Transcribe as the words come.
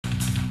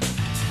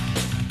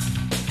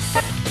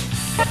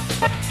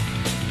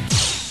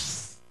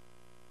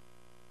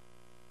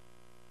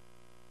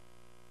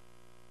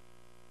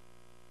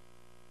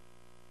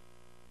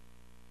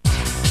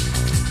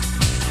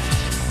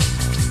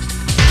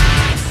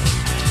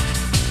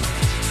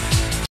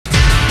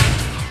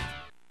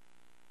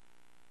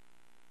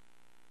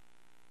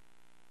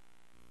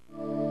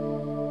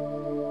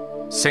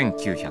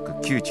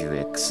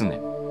1990X 年、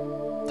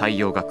太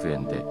陽学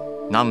園で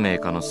何名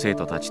かの生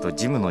徒たちと事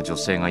務の女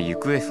性が行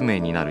方不明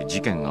になる事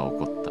件が起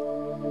こ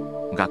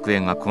った。学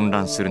園が混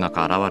乱する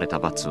中現れた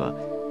バツは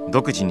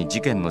独自に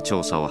事件の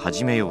調査を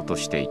始めようと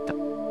していた。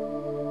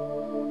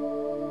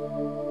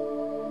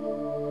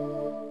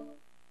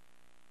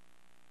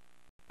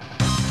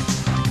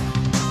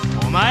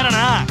お前ら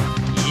な、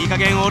いい加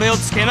減俺を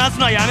つけ回す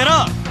のはやめろ。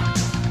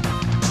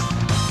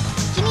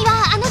君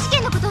はあの事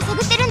件のことを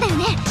探ってるんだよ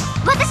ね。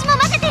私も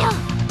待っててよ。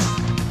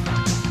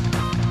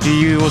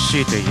理由を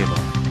強いて言えば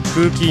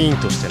空気委員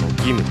としての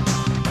義務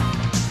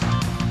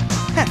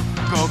だ。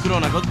ご苦労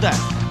なこった。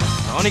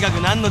とにか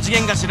く何の事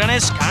件か知らねえ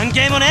し関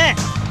係もね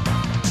え。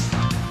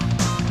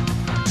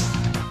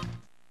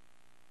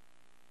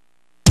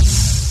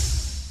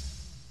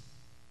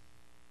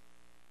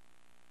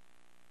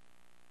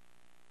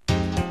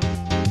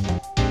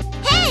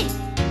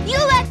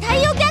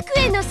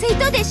生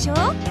徒でしょ。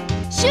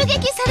襲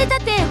撃されたっ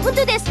て本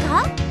当です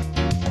か？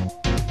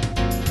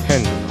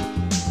変だな。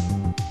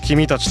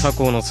君たち他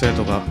校の生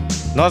徒が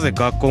なぜ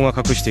学校が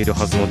隠している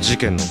はずの事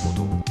件のこ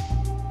とを。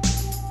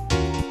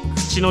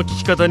口の利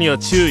き方には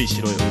注意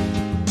しろよ。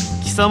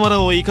貴様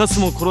らを生かす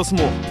も殺す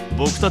も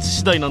僕たち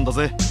次第なんだ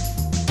ぜ。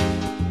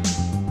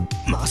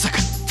まさか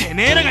て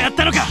めえらがやっ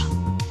たのか。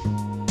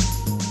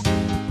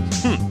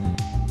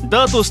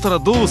だとしたら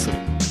どうする。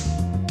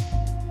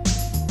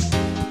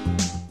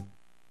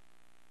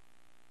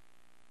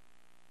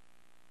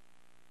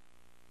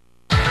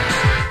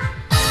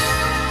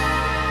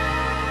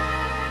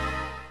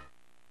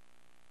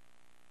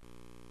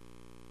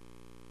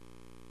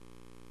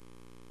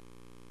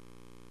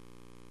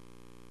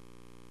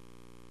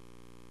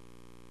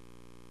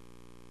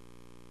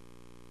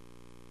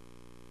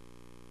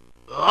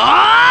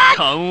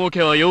棺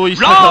桶は用意し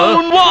たか？ラ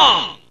ウンド1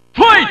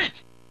ファイト。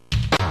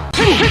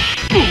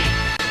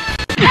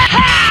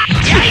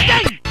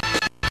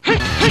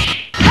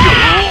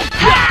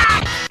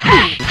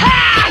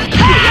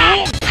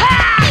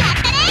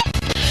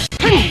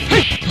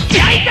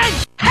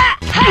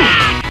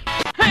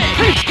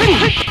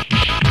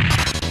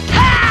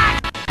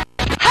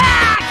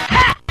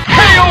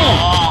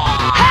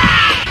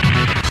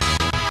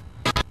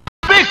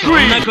こ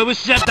んな拳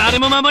じゃ誰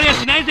も守りや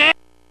しないぜ。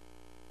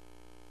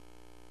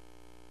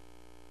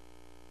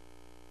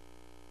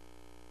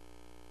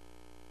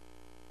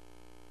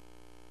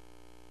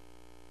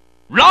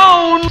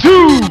Round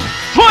 2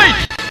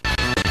 fight!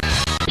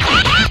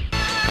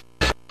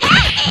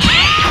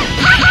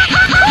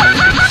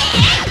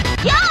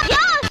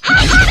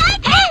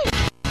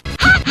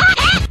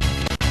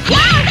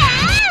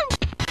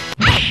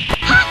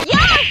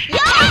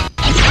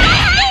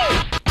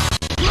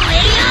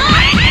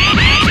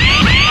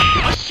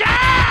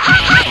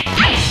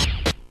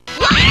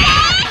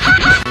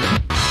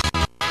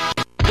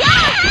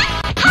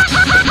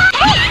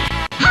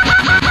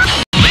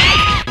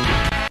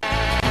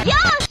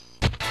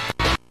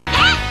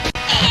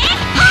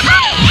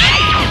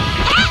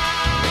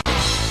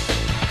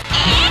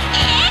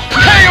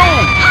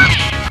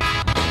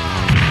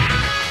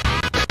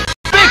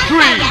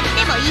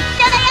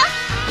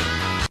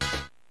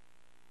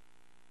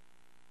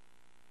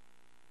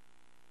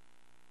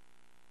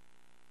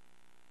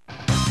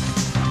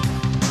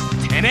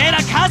 てめえら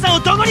母さんを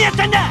どこにやっ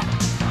たんだ。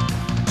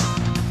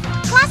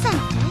母さんっ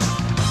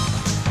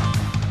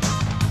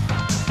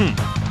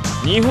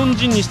て？日本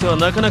人にしては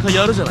なかなか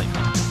やるじゃないか。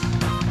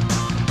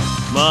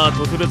まあ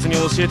特別に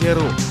教えてや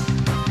ろう。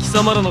貴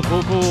様らの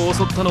高校を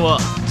襲ったのは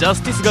ジャ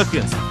スティス学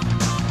園さ。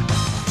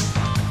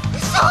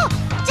嘘！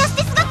ジャス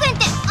ティス学園っ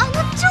てあの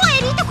超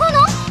エリート校の？ど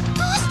う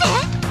し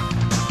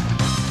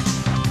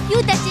て？ユ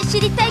ウたち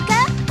知りたい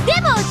か？で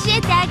も教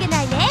えてあげ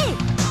ないね。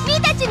ミ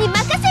たちに任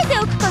せて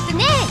おくこと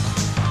ね。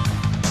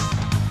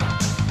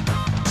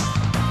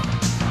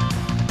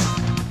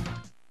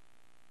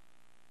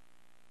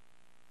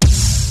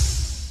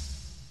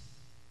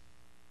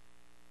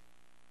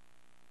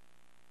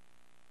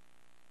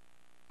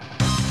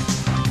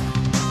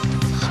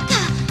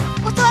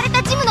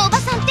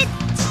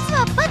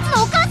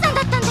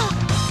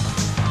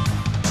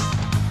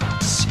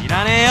知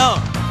らねえよ。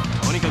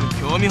とにか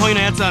く興味本位の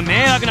やつは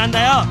迷惑なん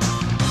だよ。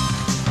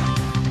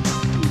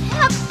迷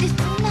惑ってそ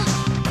んな。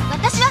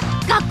私は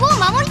学校を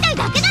守りたい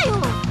だけだよ。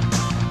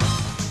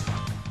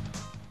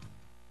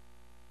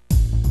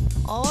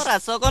ほら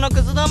そこの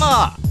クズども、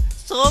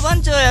総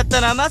番長やった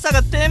らまさ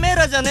かてめえ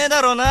らじゃねえ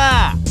だろう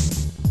な。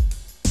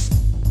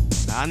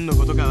何の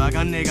ことかわ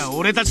かんねえが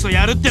俺たちと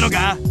やるっての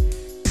か。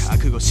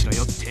覚悟しろ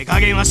よ。手加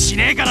減はし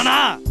ねえから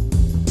な。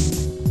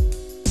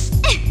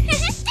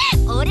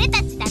俺た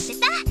ちだって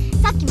さ、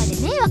さっきまで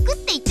迷惑っ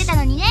て言ってた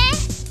のにね。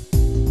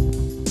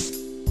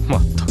ま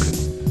ったく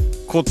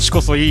こっち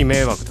こそいい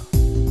迷惑だ。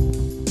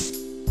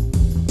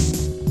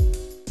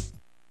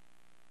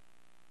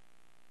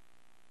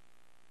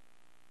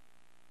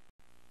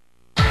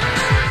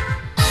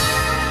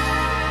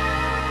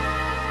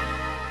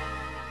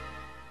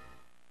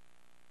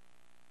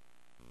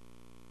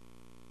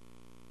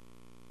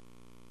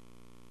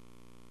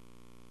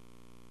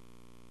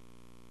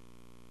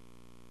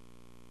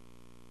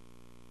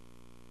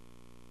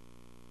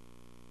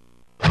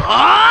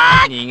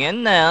逃げ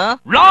んなよ。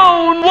ラ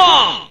ウンド1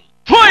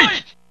ファイ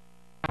ト。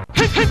こ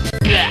っ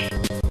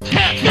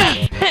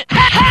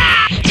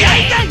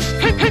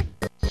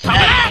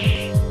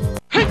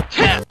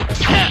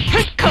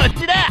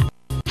ちだ。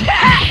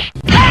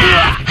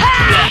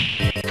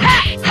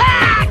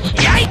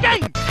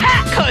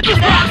こっち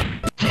だ。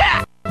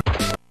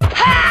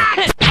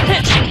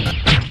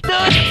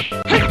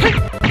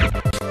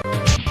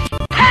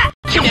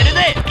決めるぜ。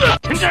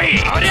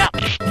ありゃ。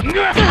く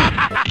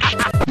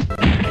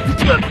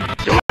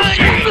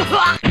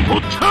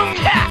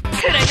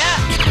れな。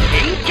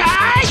限界。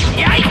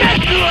やいた。こ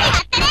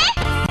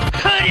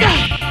りゃ。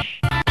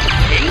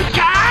限界。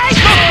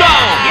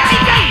やい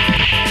た。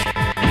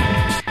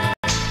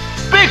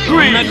こん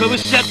な拳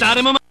じゃ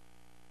誰も。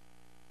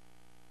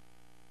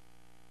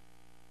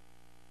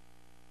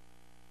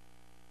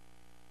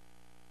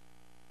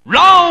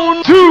ラウ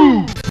ンド2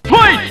ファ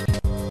イト。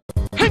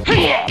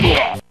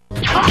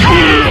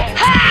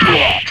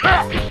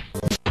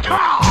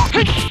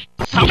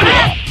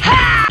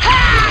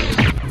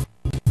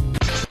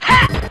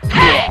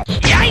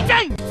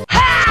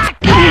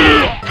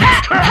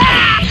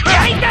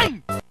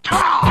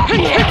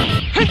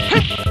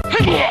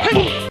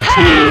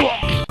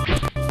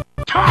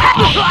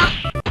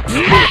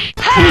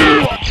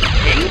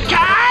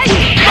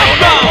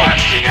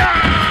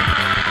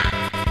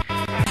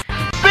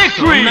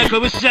こんな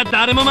拳じゃ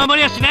誰も守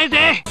りやしない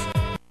ぜ。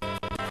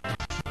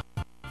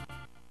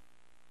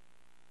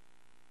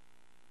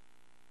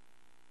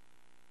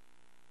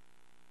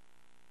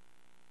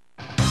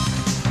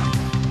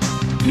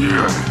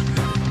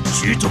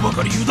チートば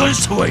かり油断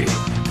したわい。よ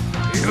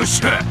っ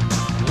しゃ、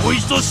もう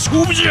一度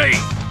勝負じゃい。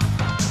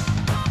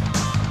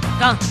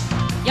ガン、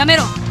やめ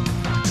ろ。い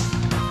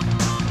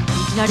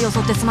きなり襲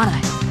ってすまな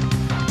い。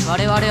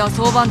我々は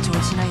総番長を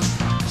失い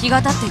気が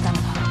立っていたの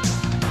だ。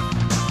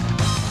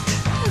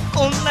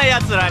こんな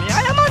奴らに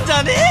謝んじ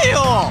ゃねえ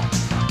よ。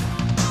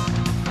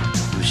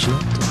失っ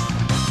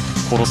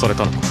た？殺され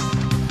たのか？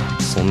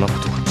そんなこ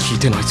とは聞い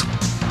てないぞ。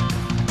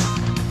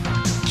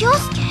京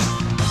介？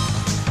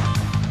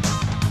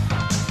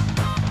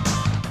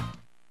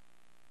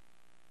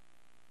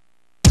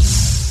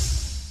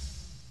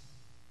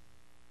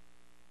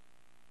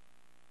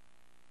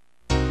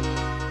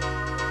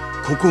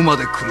ここま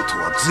で来ると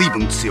は随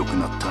分強く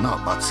なったな、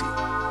バツよ。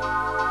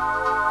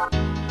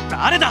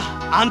誰だ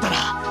あんた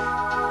ら。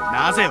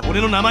なぜ俺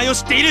の名前を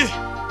知っている？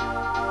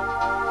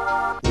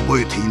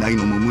覚えていない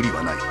のも無理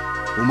はない。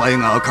お前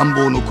が赤ん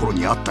坊の頃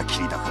に会ったき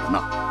りだから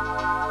な。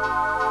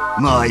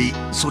まあいい、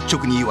率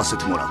直に言わせ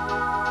てもらう。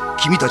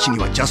君たちに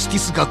はジャスティ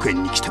ス学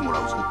園に来てもら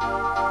うぞ。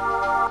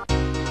ジ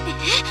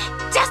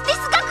ャスティ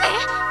ス学園？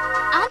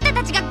あんた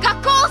たちが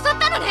学校を襲っ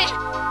たのね。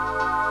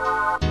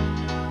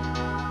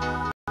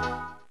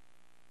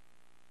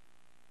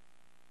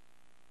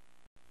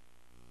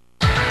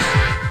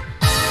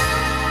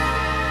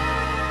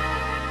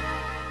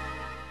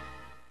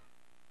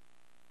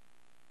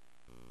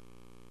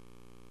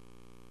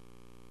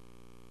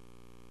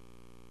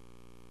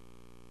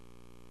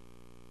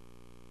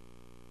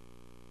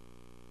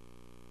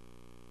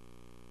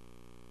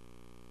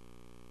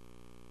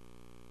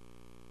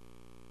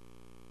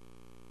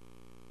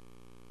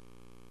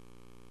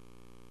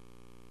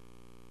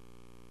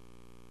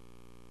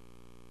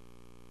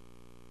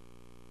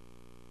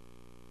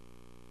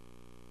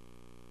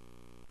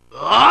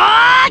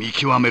見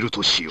極める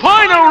としよう。フ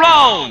ァイナル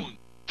ラウン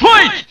ドフ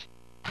ァイ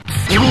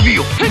ト。滅び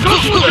よ。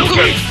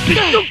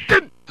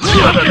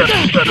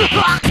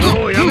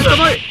もうやめた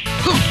まえ。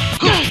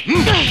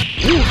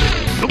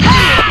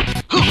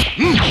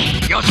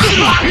やす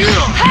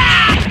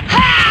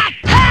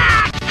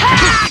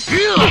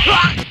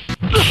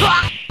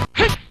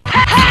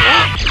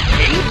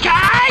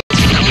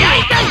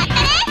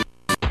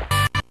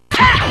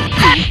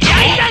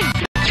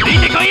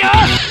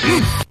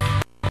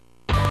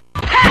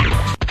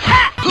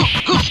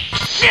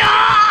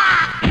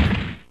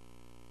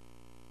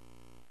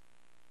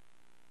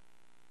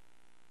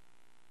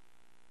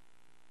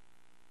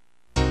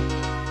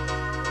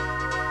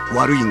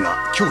悪いが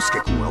京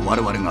介君は我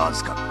々が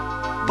預かる。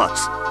バ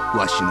ツ、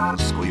わしの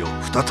息子よ、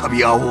再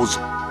び会おう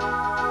ぞ。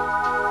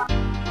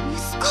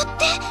息子っ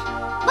て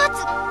バ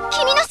ツ、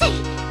君のせい？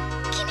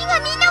君が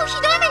みんなをひ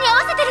どい目に遭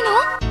わせてる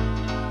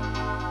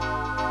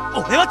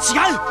の？俺は違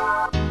う。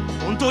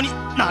本当に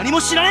何も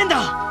知らねえん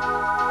だ。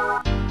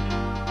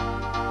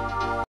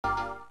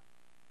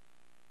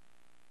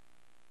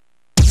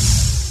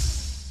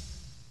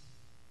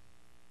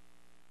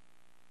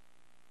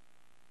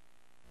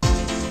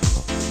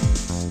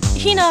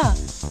ヒナ、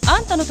あ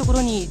んたのとこ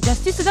ろにジャス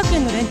ティス学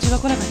園の連中は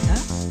来なかった？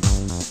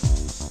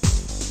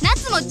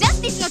夏もジャ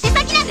スティスの手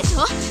先なんでし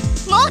ょ？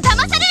もう騙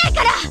されない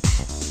から。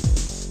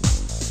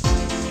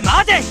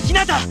待て、ひ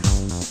なた。あ、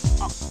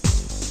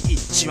行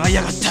っちまい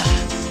やがった。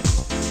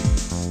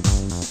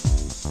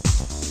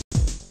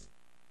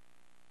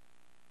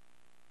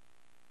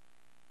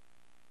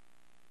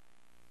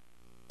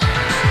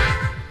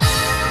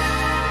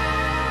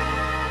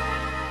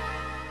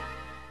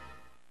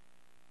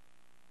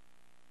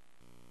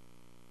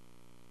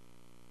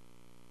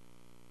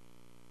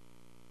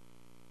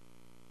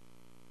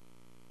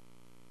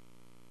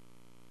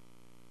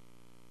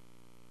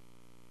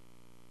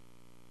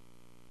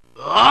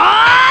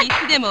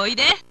でもおい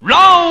で。ラ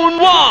ウン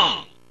ド1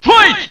フ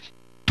ァイ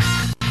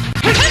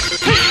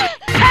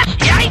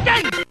ト。やいた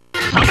いそ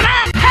こだ。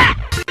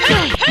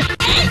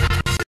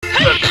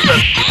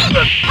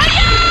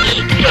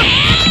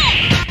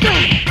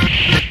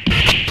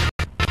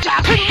ジ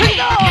ャスミン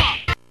ド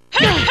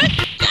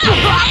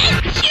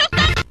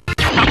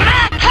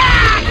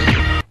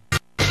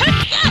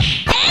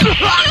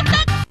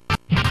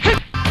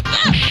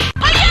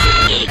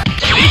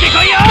ついて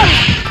こいよ。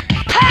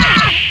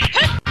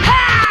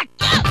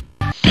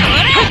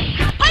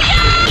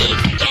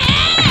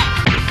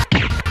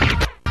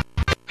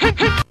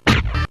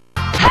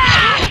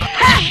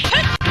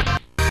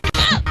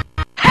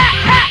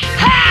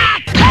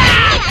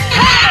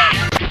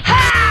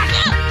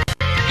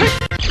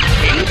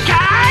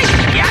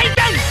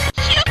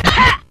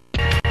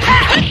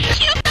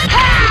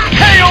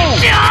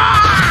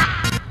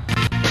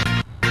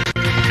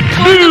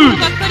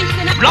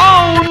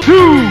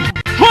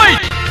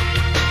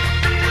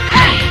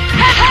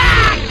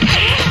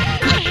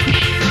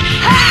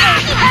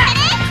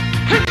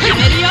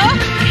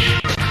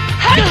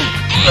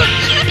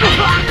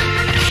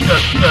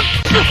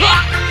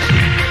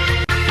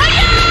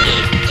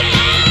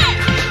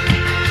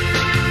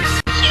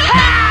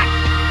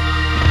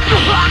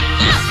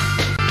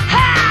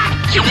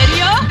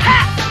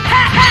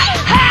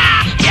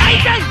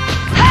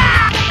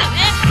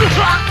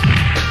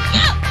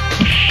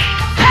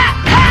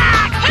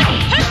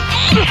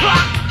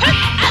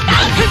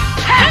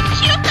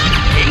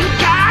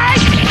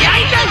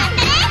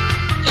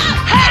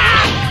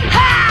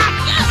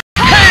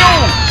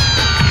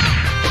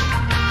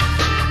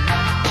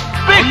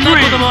こん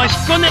な子供は引っ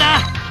込んでな。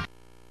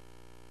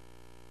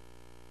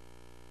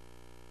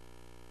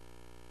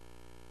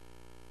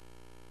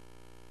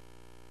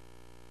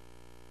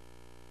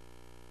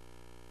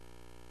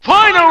フ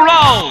ァイナル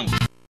ラウンド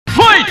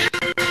ファイト。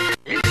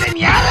行って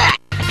みやれ。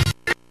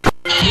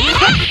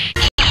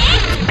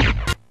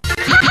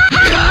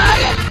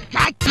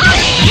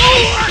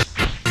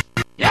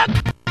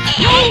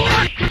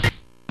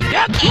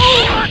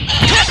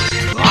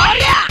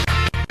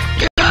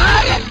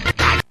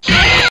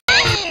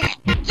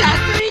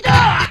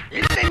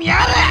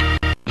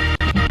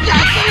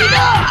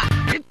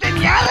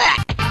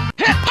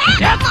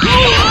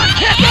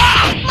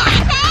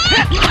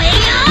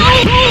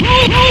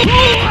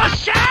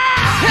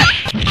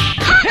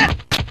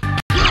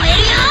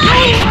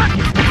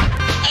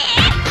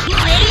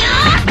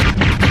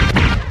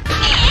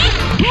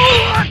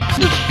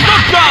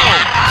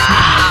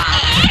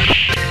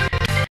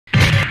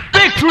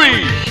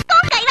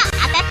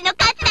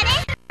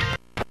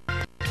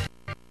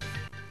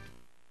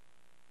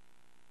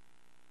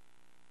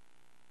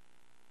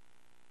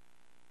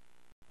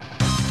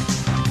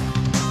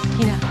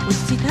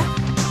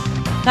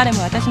彼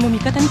も私も味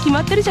方に決ま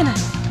ってるじゃない。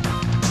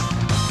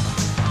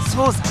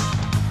そうさ、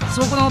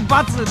そこの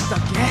バツだっ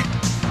け。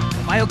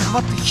お前をかば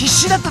って必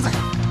死だったぜ。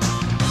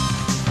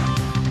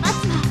バ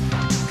ツは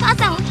母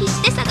さんを必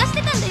死で探し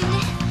てたんだよね。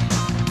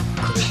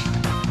ごめん、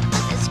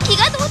私気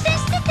が動転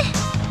してて。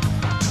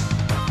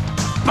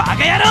バカ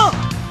野郎。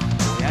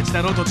親父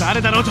だろうと誰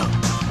だろうと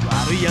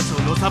悪いやつ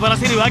をのさばら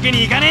せるわけ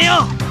にいかねえ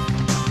よ。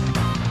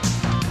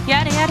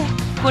やれやれ、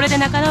これで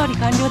仲直り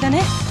完了だ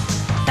ね。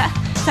さあ、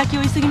先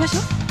を急ぎましょ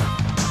う。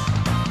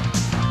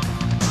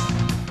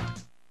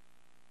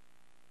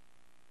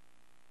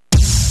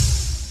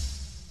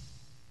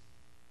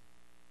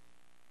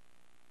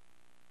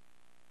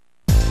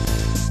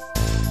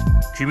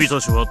君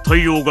たちは太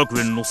陽学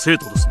園の生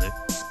徒ですね。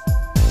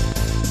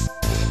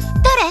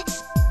誰？あ、ロイ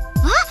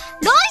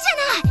じゃ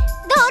ない。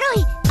どう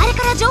ロイ、あれ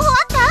から情報あっ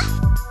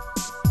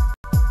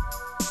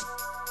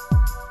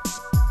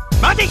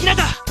た？待て、ひな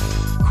た。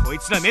こい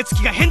つら目つ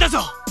きが変だぞ。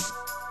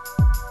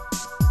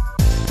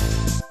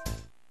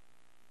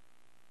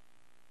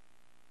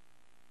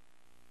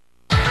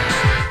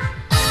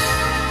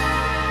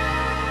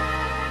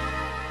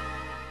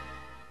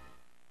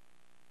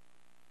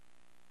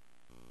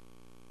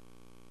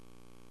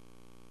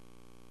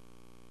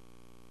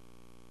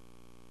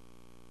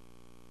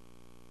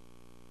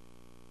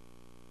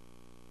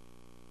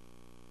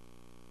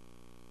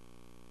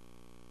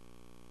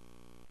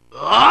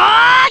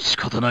仕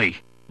方ない。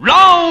ラ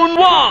ウン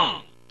ド1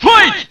フ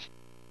ァイ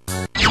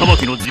ト。裁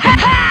きの時間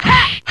だ。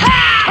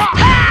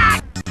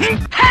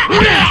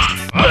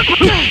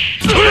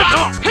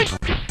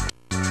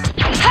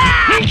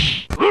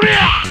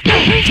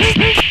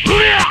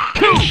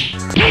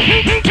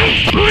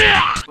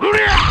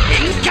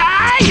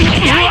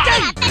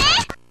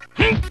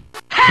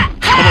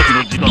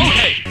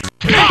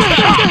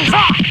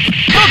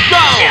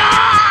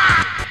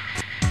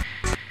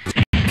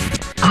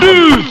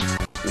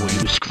お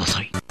許しくだ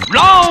さい。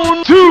ラウ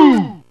ンド2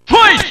フ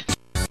ァイト。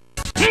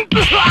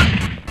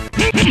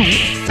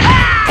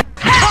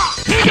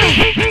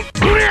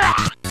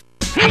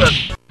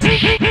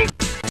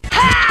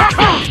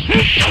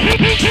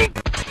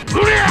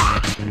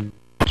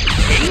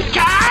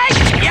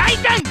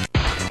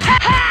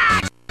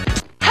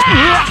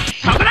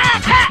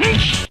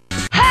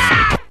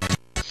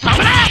そこ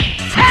だ。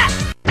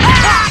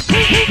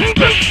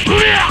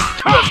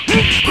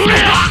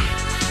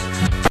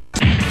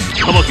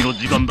裁きの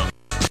時間だ。裁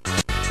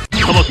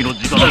きの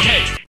時間だ。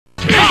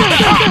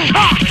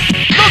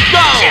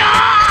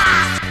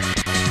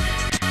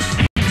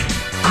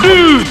お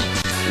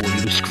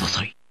許しくだ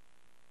さい。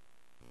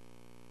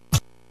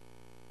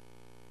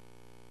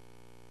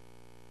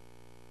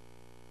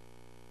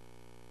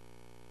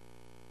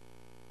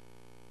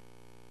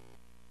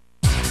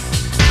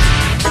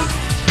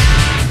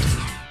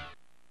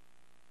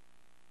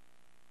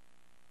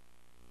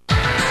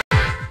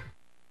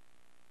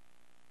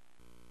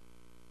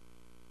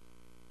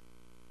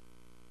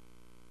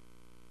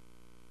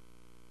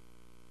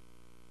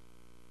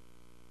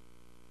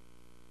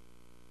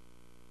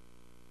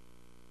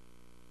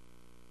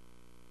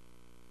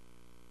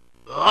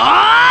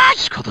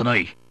仕方な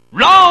い。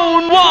ラ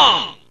ウンドワ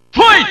ンフ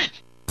ァイト。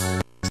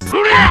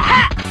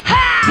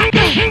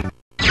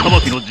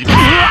裁きの時間。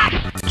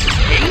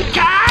限界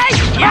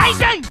やい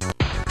だい。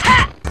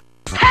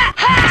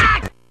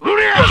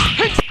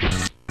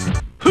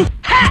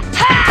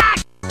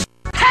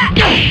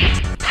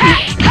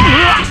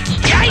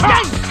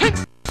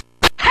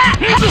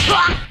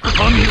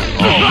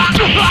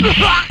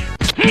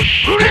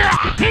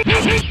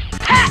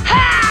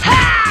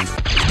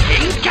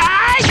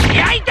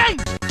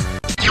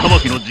裁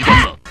きの時間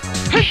だ。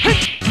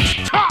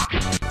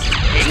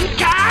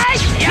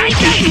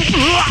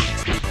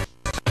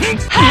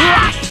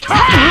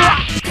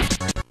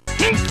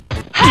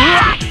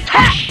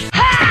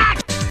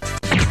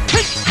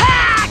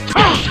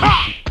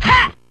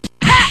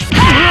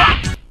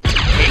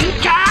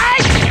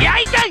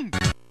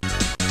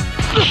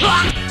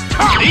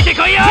ついて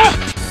こいよ。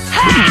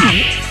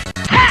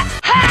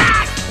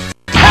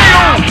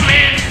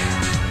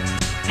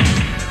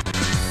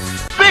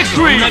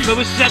こんな拳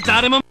じゃ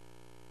誰も。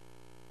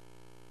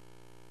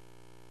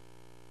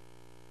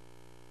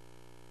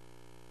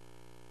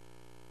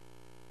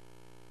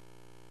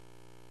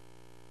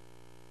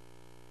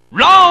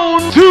ラウ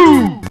ンド2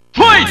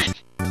ファイト。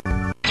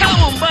カ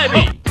モンベ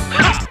イビー。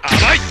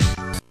甘い。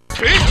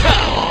ツイスター。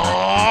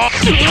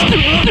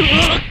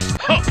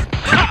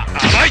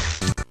甘い。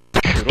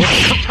クロス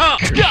カッタ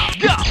ー。ガッ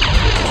ガッ。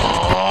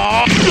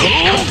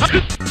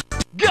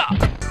ガッ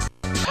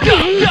ガッ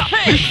ガッ。ヘ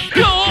イゴ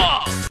ー。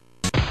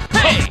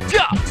ヘイガ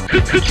ッ。ガ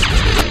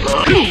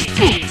ッヘ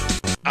イ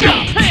タッチダウ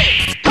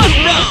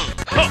ン。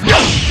ガッ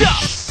ガッ。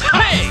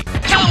ヘイ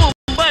カモン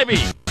ベイビ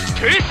ー。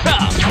ツイスター。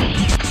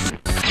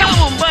Come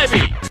on,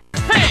 baby!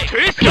 Hey!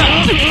 Twist up!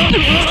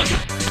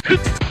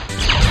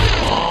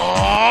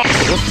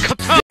 Let's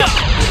cut up!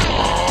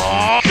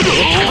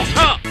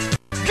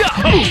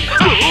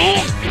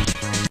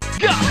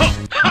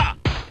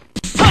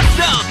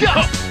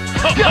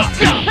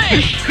 Touchdown! Hey!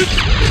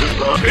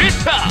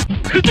 Twist up!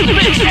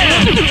 Touchdown!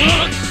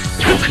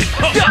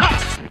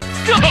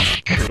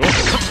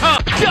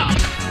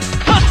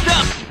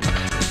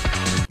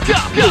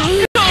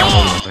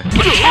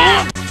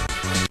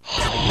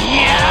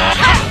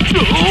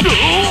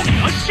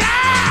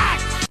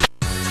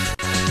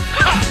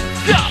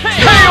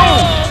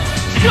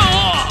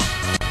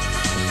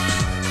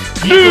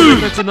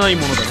 認めてない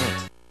ものだな。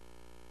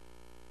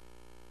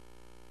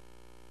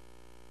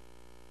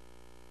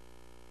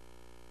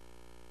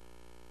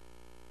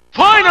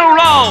ファイナル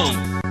ラウン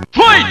ド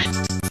ファイト。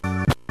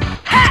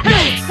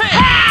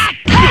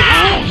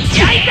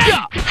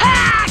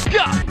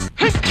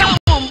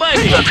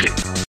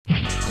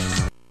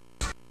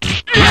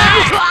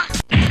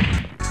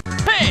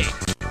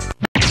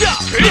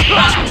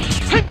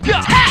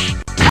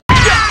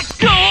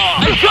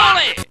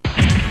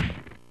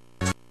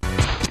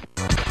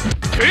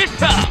計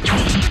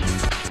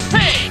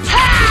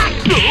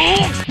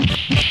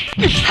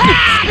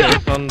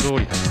算通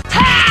りだ。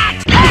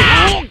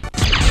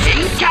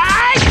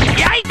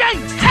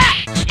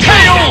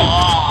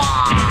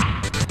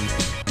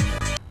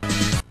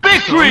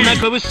そんな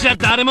拳じゃ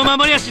誰も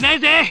守りはしない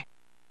ぜ。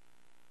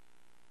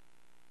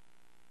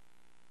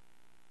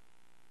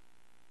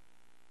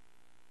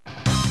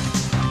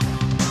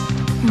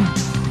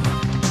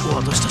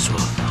私たちは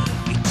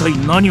一体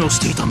何をし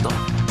ていたんだ。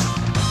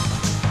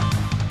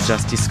ジャ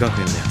スティス学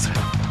園のやつら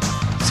に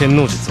洗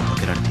脳術をか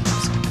けられていたぞ。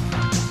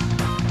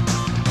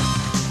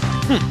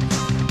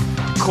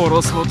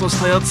殺そうとし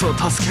た奴を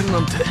助けるな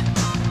んて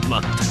ま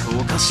ったく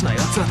おかしな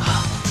奴らだ。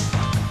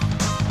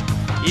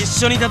一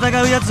緒に戦う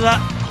奴は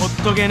ほっ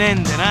とけねえ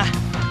んでな。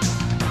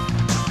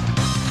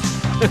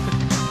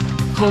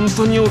本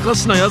当におか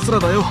しな奴ら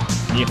だよ、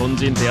日本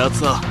人って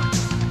奴は。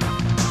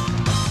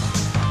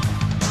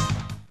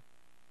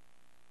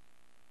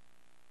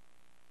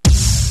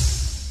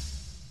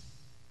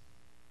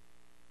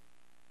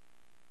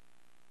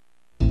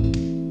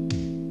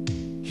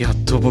やっ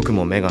と僕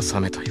も目が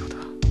覚めたようだ。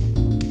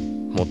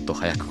もっと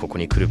早くここ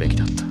に来るべき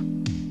だった。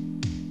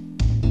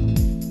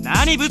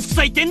何ぶつく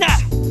さ言ってんだ。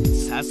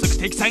早速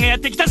敵さんがやっ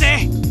てきた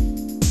ぜ。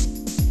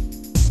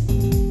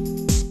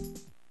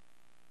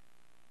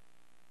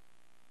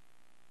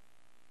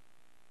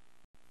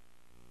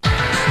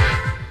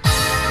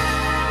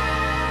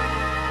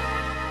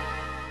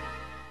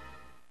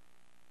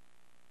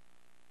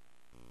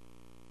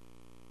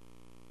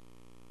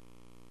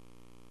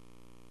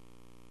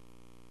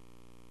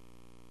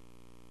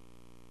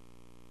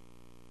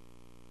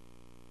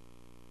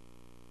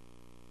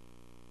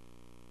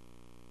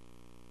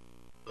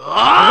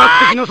が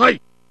ってきなさ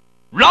い。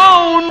ラ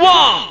ウンド1、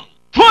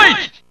ファイ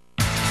ト。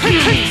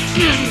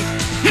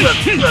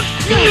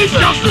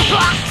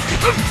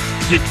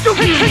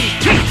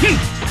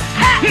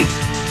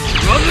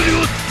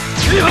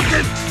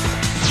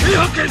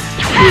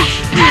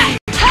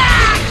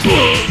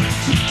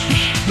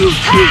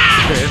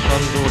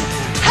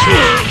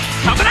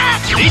そこだ、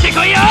ついて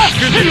こいよ。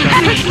そ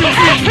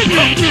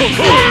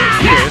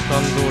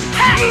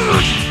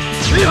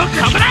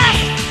こだ。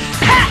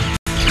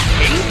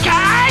展開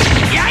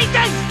焼いた。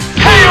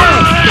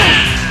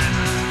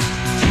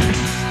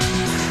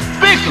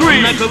ビクトリー。こ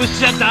んな拳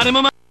じゃ誰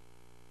も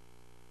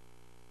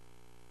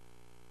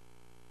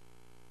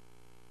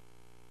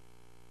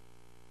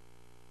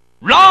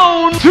ラ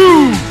ウンド2、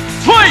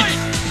ファイト。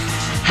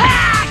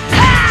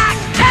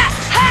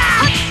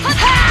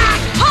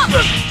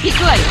行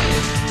くわよ。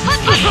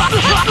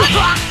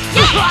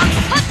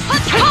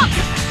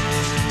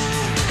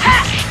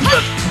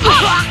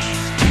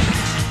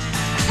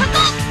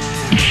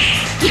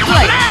行くわ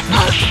よ。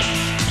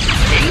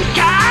展開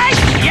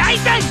焼い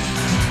た。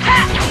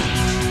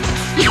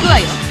行くわ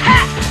よ。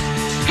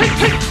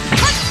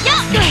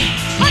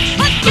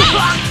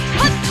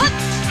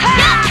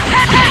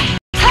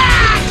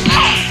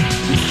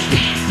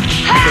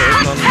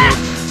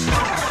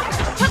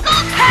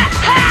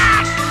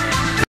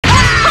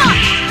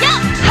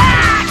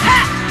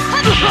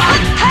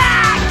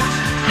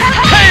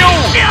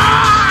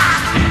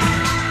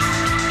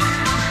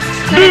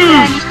それく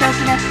らいにしておき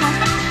なさ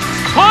い。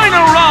ファイナ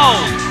ルラウン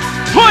ド、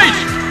ファイト。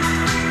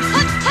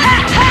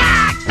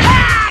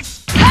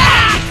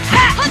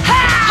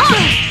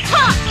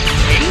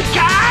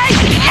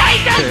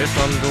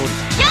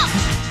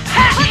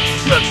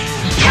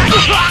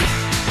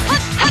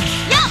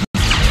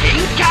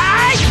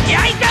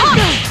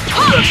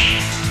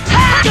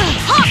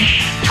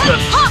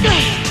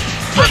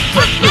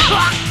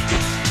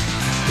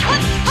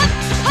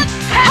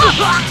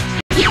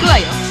行くわ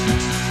よ。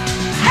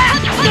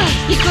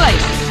行くわよ。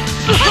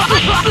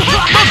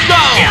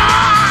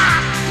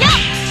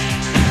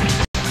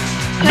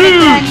それ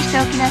くらいにして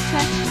おきなさ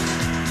い。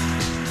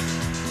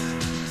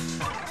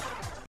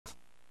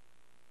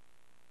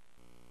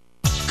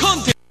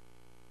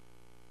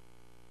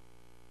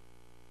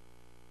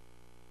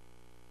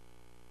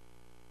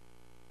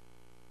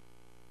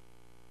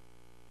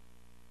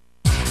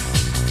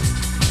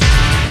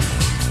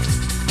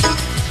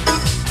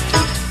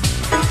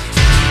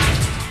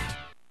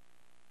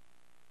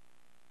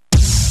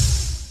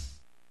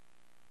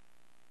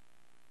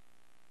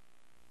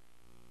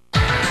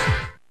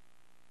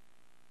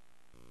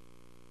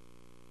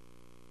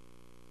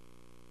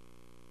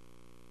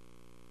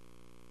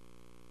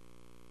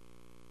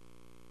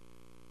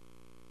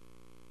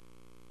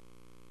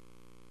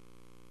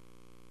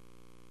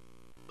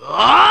遊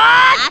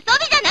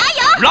びじゃない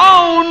よ。ラ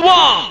ウンド1、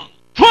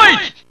ファイ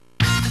ト。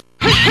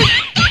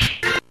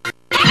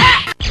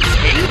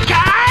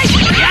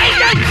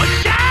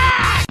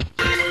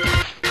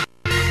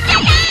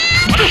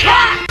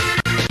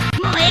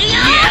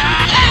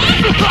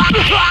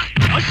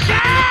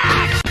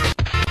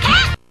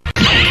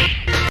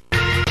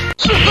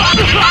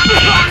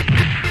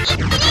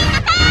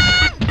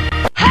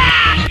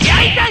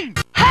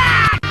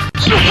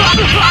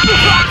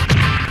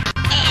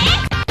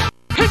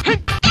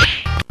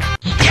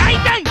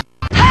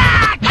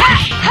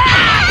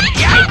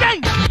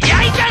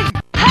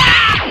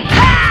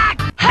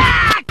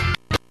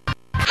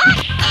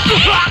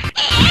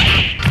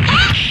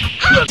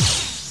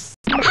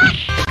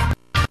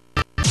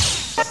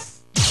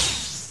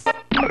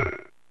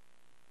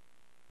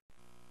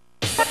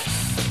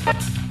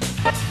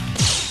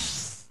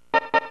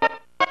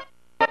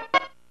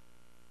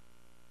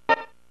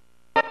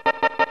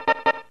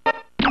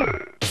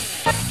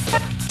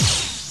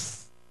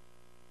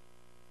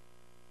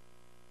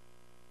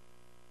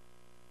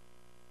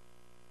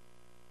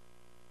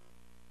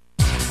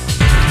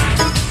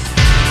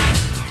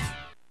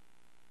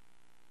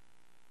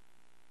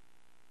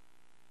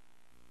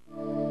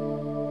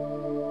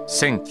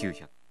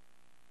1900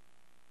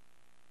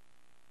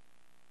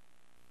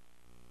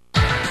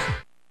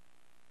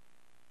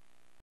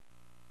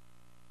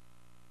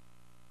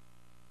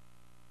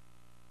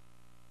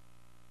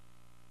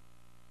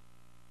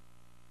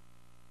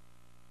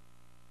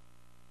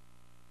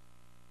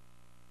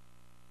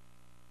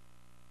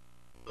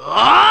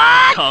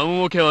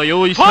棺桶は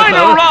用意しファイ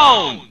ナルたか。ラ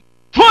ウンド、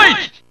ファイ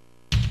ト。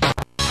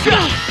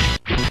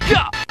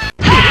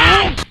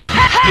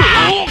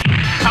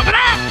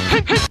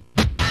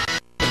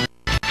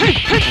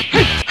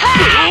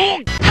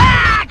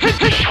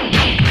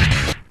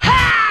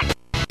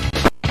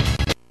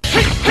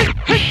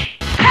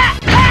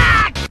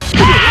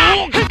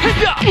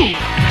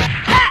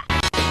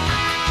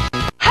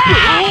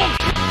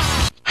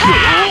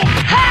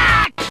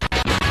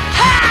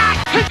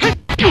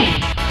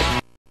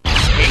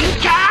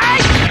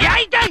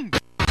焼いたん。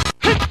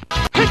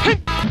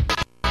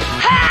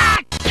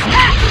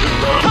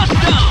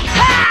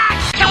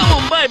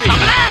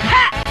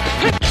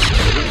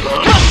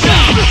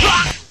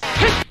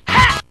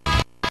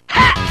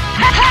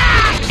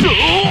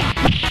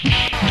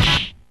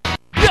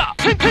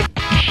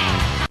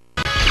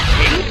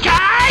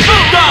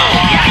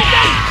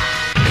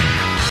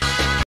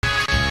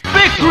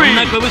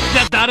拳じ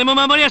ゃ誰も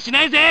守りはし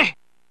ないぜ。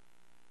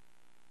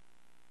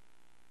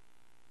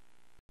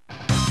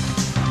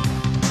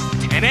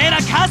てめえら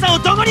母さんを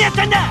どこにやっ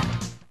たんだ。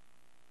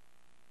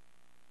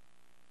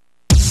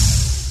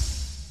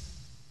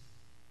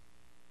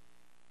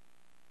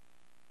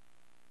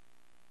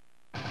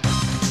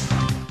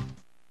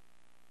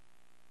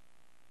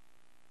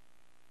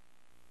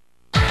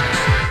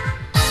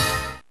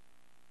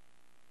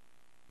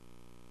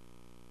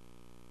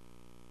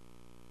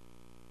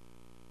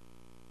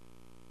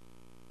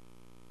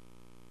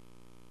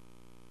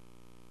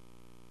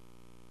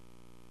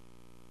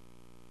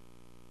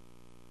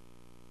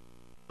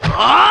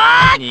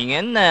逃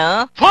げんな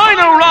よ。ファイ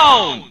ナルラ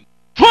ウン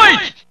ドファイ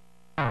ト。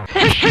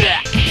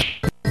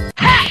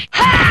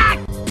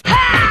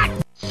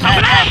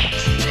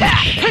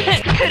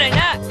暗いな。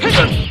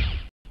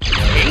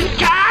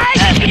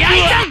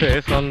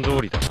計算通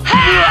りだ。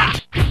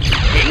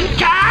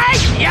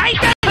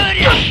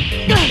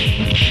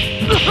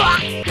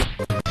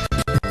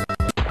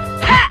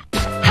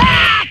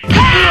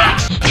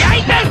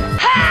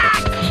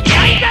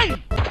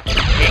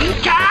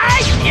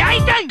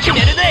決め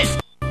るぜ。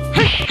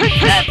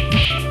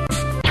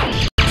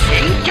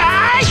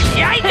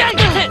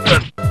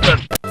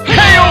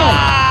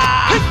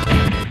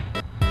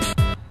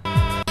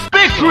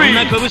そん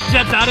な拳じ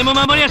ゃ誰も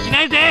守りはし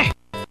ないぜ。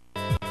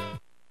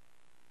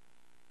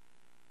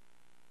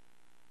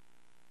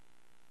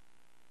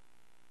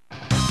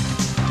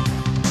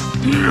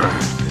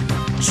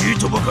チー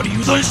トばかり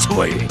油断した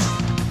わい。よ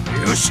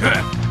っし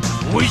ゃ、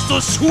もう一度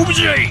勝負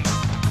じゃい。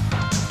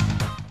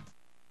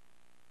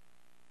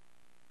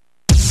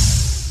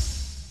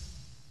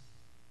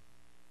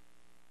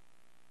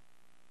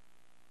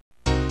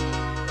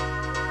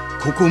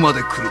ここま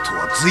で来ると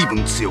は随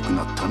分強く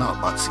なったな、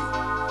バツよ。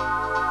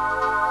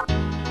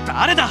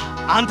誰だ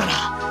あんたら。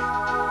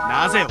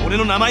なぜ俺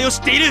の名前を知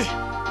っている。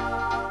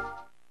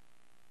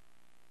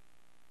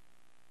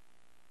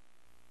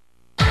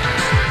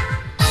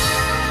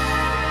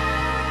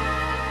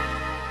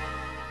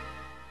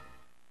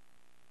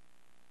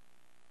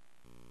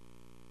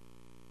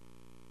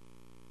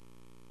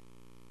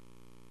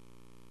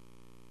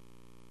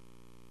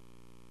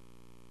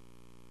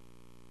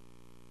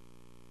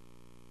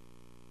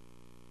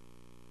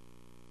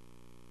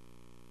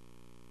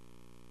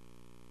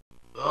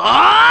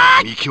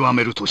見極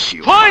めるとし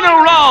よう。ファイナ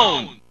ルラ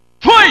ウン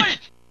ドファイト。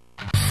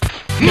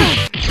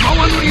気ま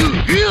わぬ竜。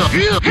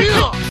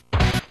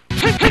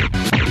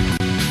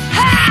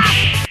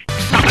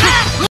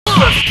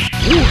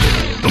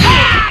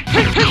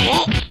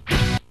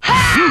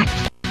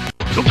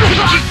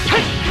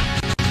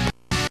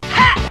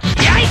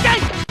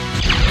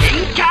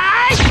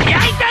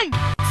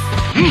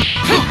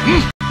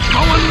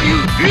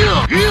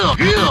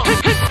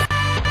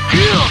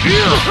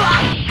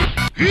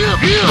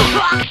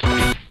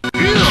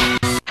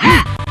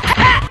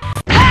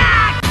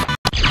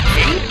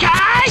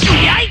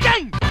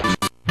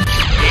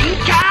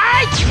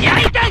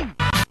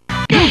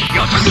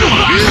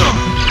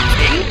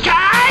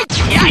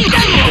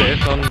計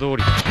算通り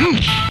だ。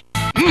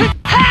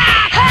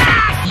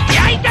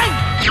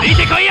つい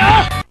てこいよ。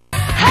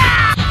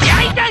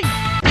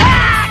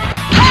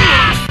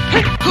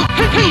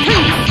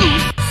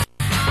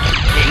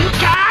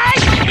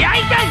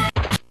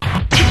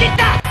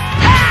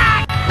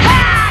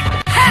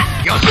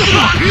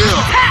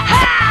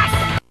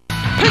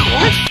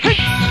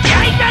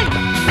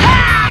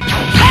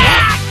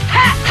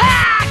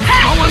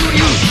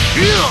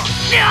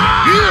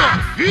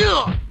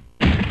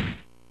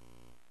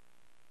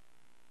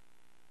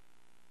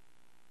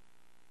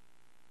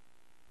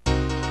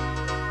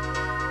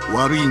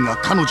悪いが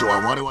彼女は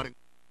我々。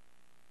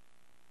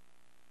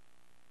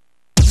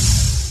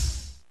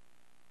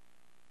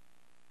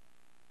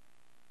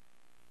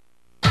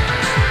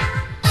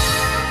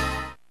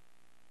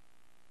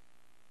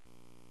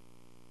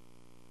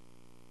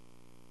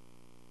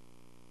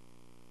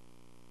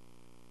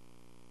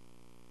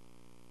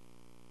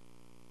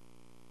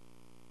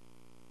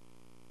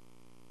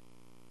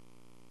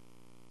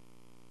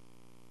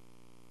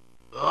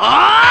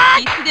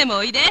いつでも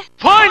おいで。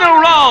ファイナ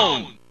ルラウ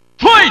ン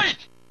ドファイ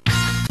ト。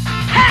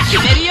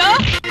決めるよ。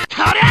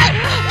それ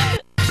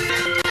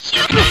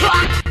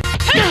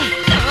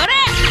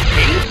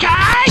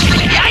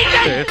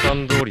計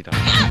算通りだ。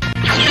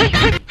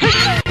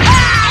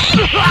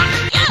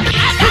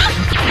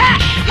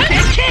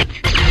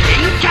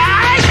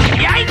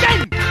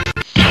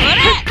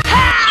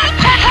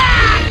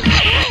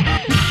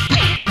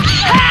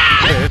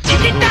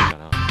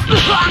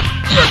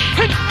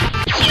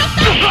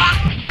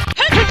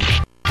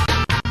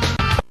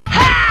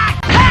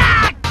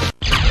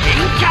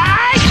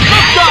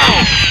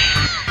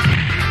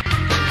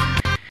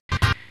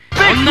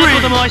女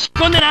子供は引っ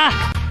込んでな。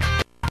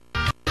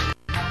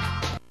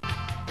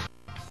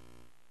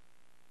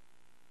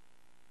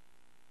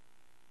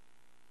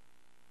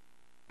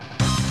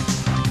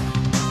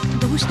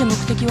どうして目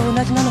的は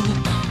同じなのに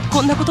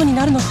こんなことに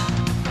なるのさ。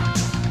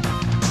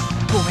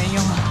ごめん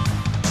よ、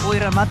おい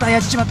らまたや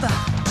っちまった。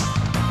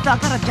だ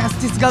からジャス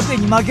ティス学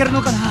園に負ける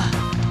のかな。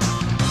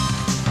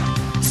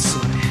す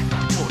まね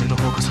え、俺の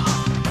方こそ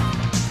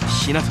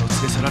日向を連れ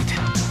去られて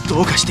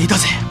どうかしていた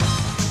ぜ。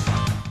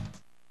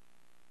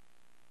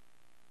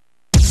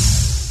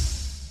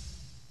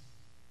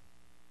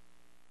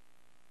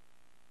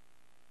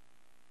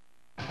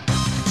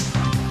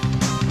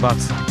バ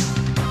ツ、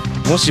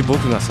もし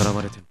僕がさら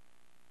われても。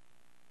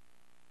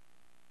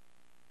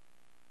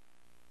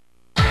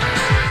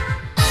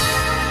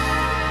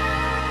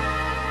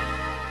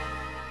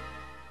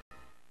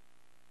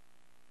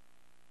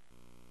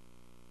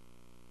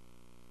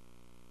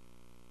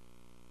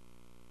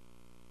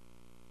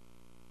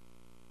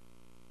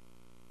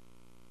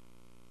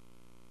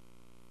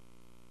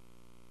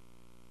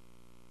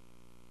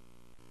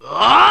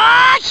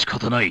仕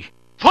方ない。フ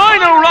ァイ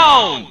ナルラ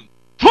ウン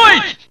ドファ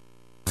イト。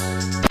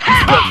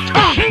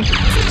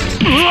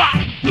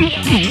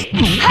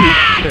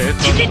計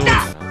算通りだな。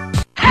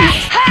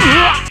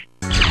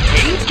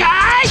展開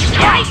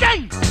やいたん。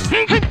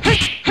展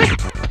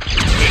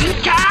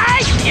開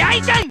や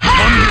いたん。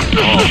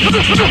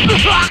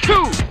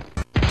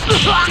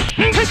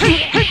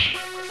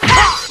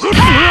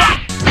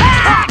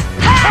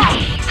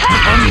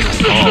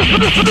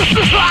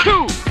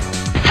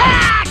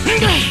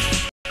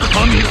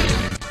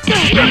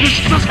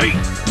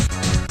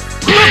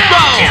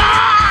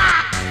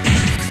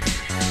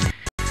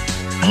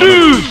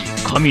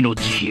神の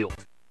慈悲を。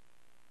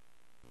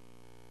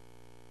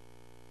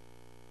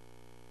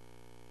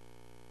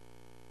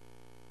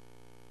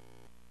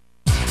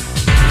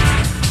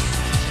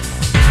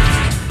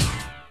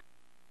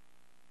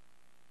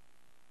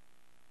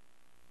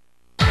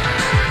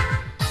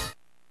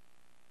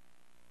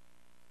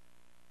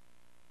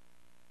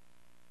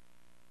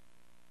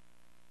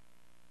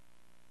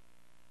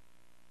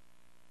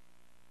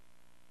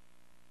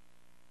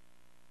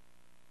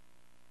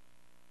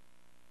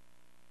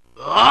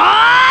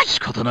仕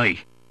方ない。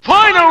フ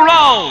ァイナルラ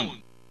ウン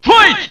ドフ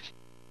ァイト。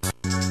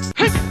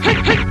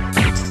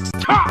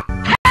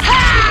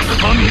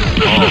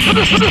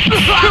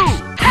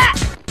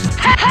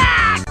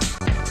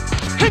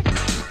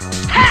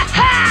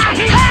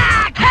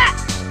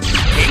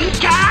展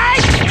開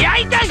や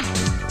いたん。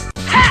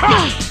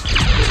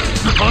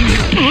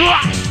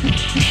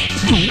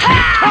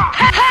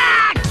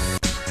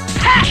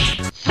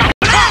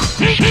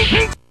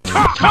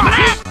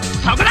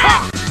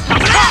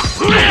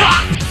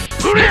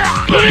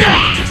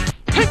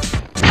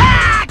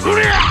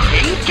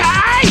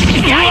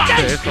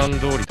計算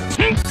通りだ。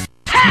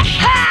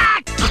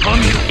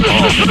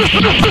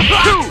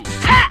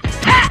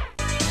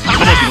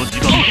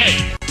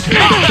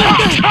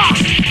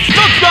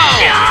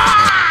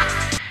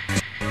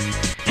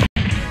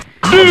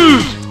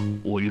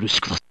お許し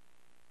ください。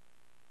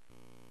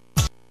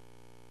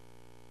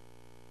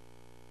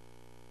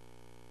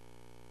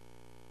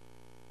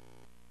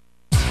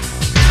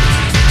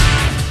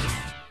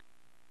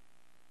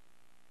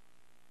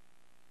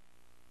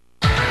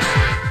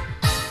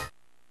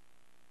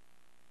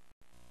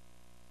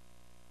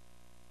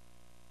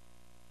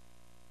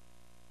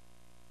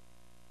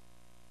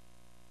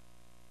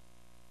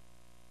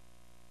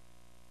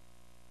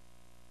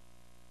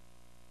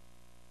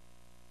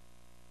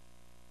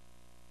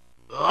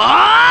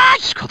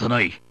仕方な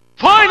い。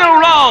ファイナ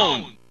ルラウ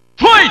ン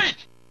ドファイト。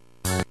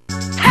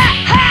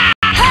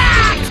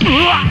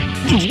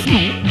計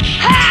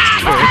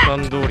算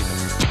通りだ。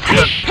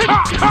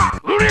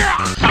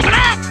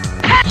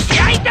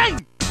やいたん。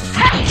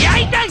や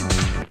いたん。展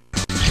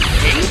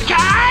開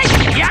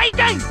やい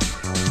たん。裁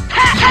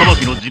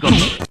きの時間だ。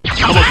裁き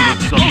の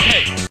時間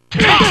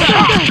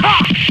だ。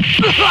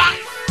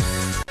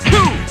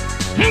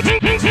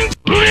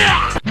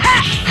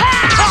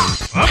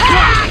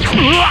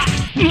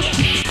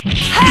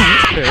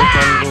計算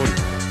通り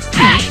だ。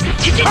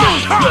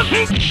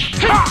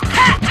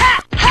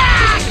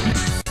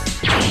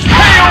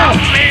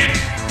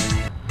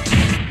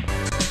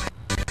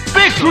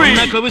そん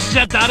な拳じ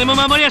ゃ誰も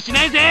守りはし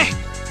ないぜ。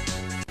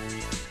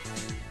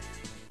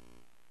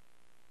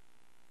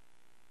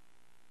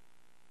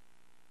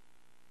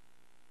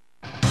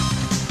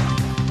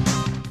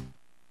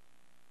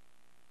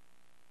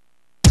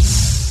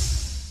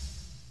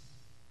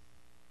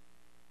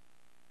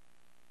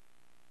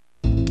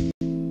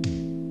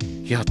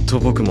やっと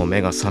僕も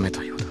目が覚め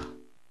たようだ。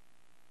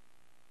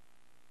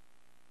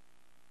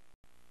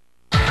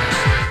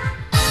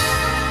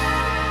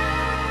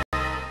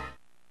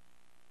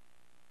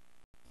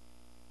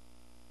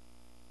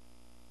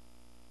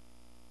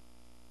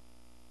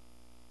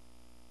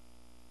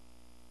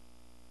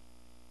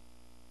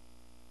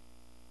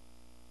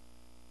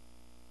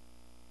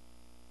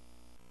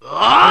上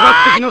が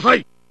ってきなさ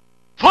い。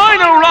ファイ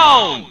ナルラ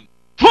ウン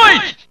ドファイ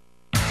ト。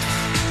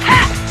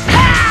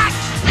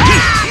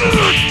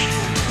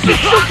展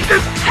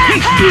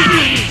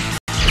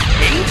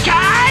開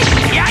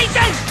やい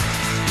たん。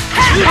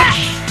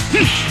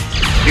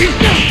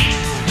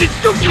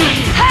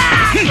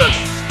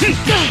展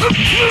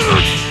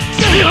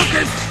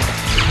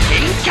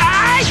開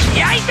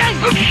やいたん。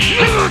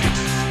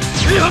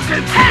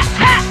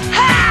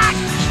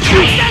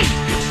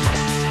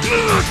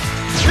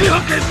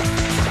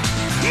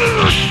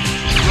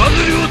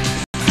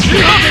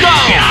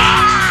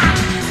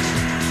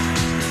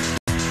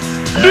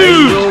大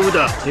丈夫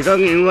だ。手加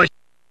減は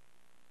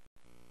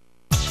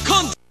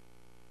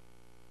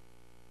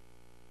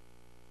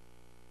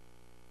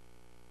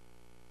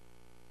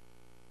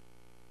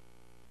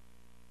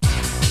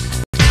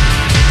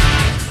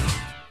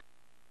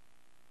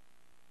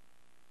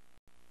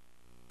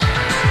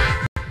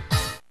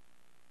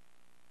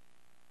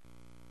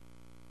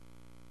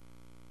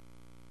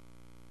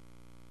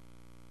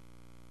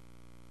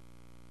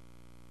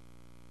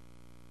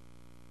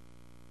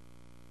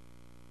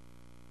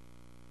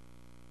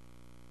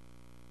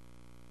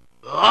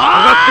上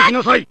がってき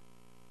なさい。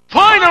フ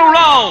ァイナルラ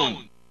ウン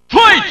ド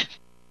ファイト。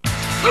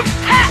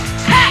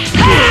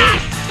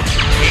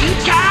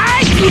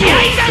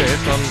計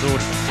算通り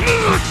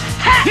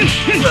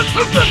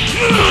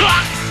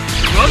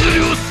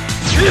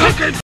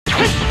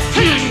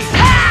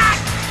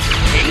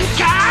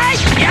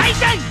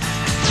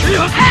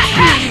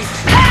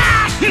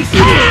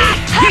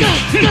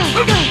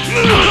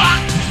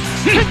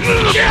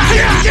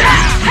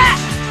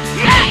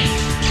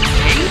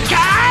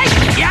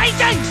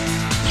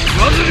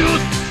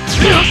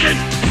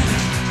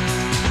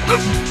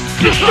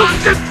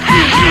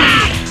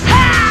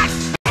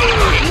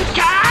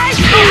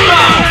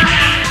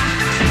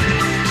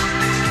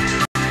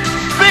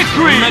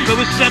こんな拳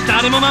じゃ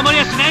誰も守り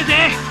やしない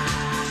ぜ。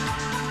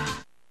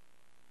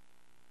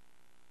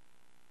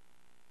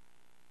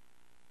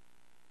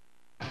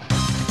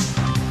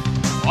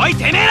おい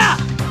てめえら、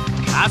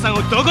母さん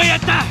をどこへやっ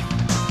た。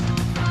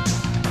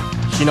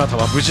日向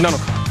は無事なの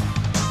か。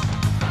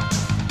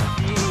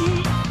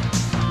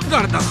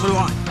誰だそれ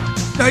は。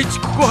第一、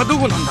ここはど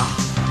こなんだ。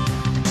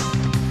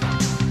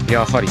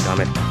やはりダ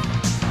メだ。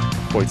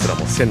こいつら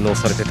も洗脳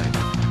されてたよ。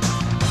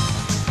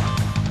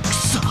く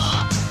そ、中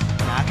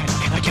に行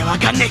かなきゃわ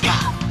かんねえ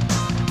か。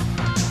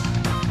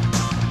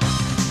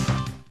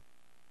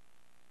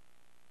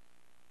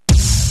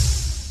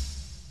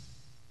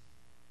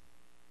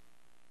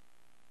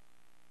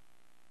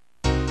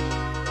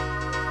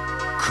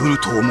来る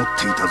と思っ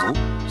ていたぞ。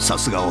さ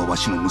すがはわ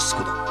しの息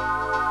子だ。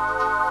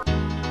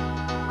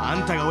あ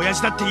んたが親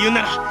父だって言う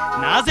なら、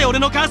なぜ俺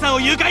の母さんを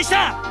誘拐し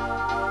た。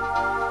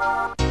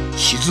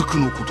雫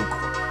のことか。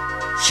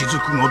雫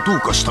がどう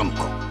かしたの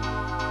か。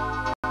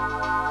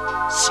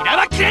しら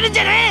ばっくれるんじ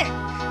ゃねえ。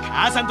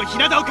母さんと日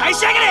向を返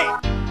しやがれ。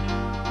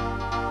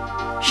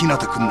日向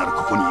君なら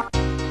ここにいる。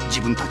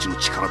自分たちの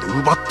力で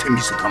奪ってみ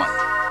せたまえ。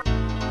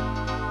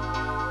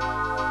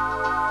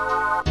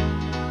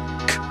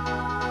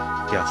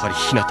やはり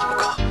日向の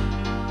か。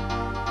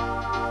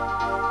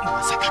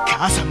まさか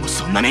母さんも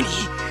そんな目に。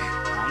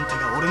あんた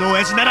が俺の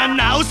親父なら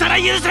なおさら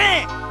許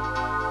せ。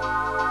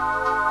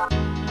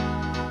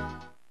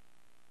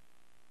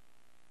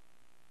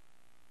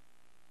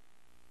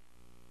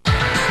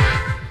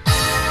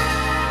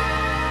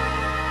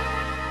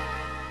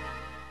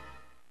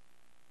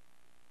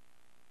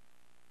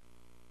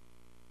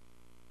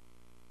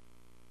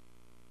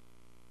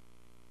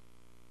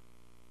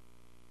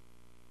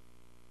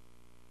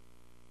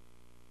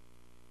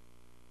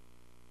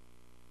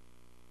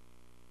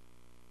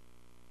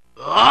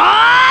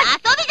遊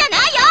びじゃない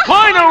よ。フ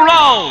ァイナルラ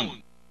ウン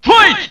ドフ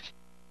ァイト。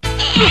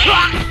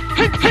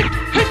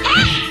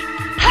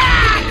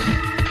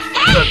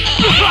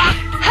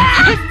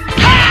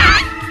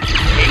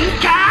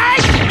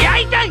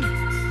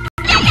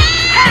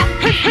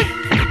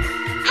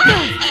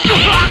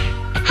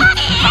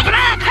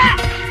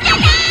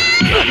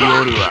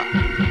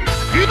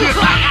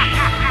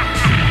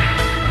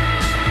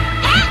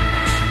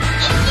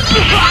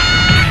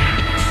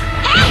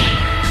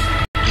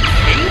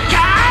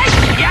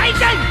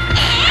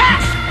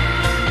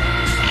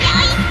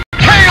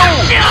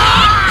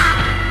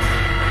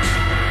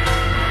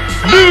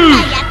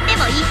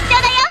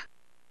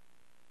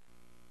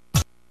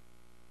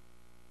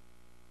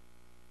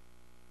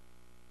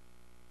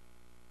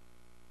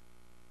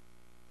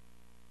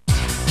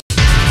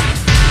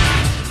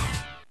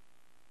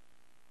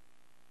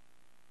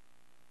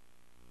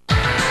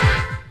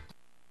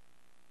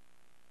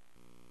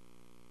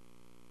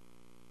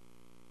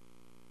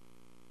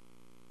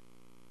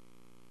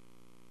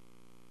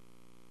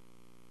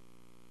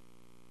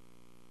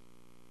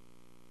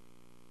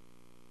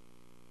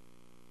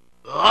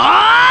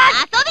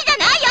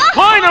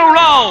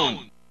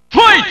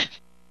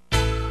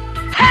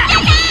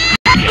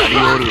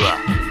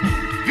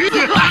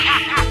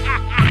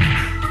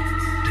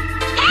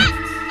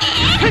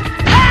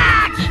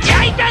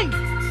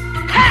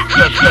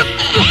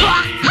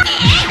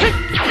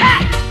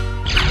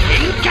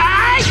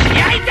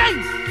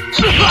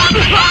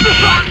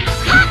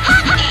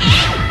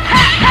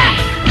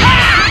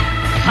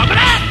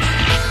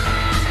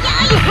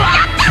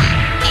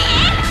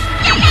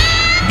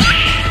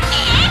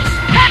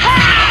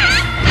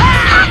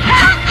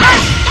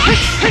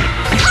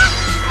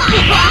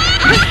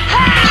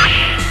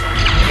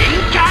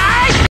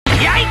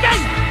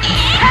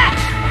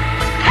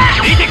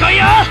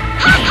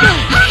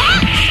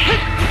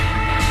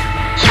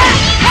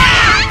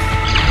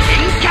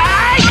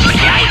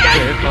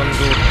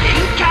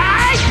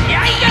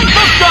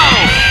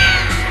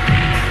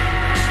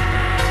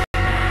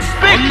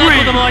女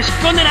子供は引っ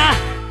込んでな。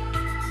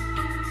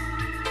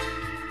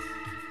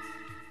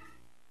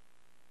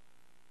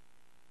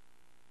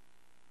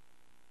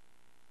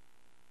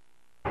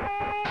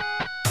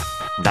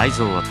雷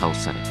蔵は倒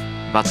され、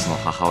バツの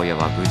母親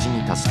は無事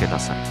に助け出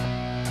され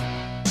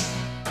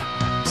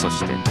た。そ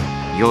して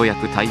ようや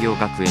く太陽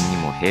学園に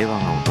も平和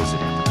が訪れ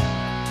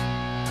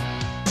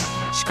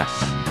た。しかし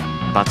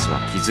バツは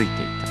気づいて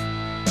いた。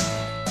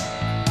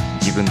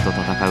自分と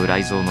戦う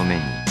雷蔵の目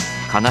に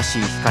悲し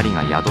い光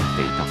が宿っ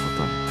ていたこ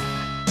とに。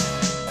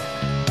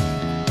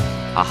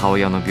母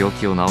親の病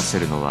気を治せ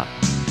るのは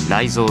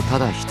雷蔵た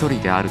だ一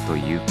人であると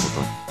いうこと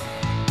に。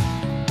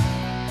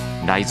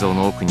雷蔵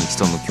の奥に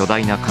潜む巨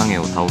大な影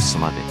を倒す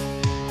まで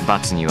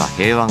バツには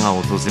平和が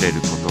訪れる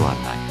ことは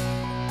ない。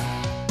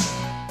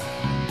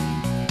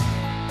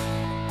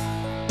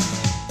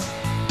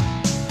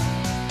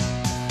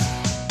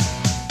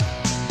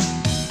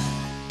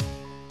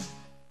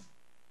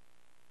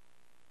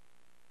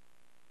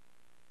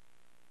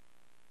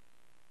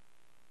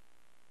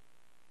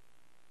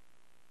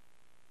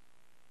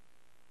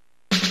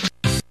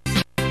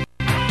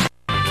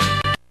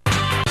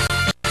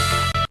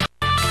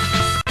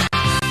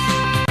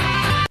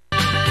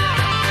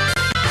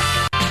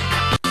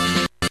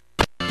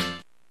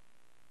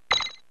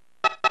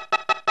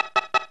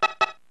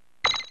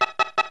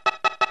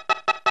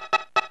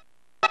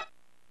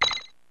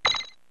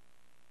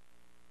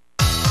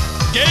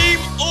ゲー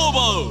ムオーバ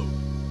ー。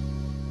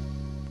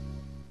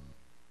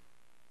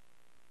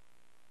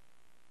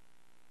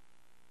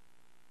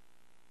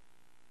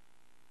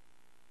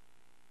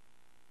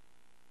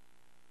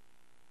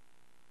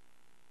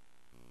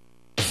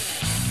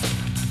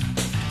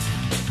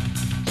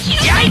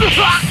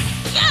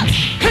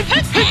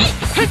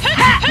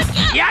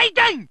やい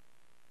たん。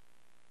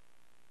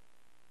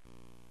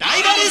ラ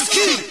イバルスキ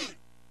ル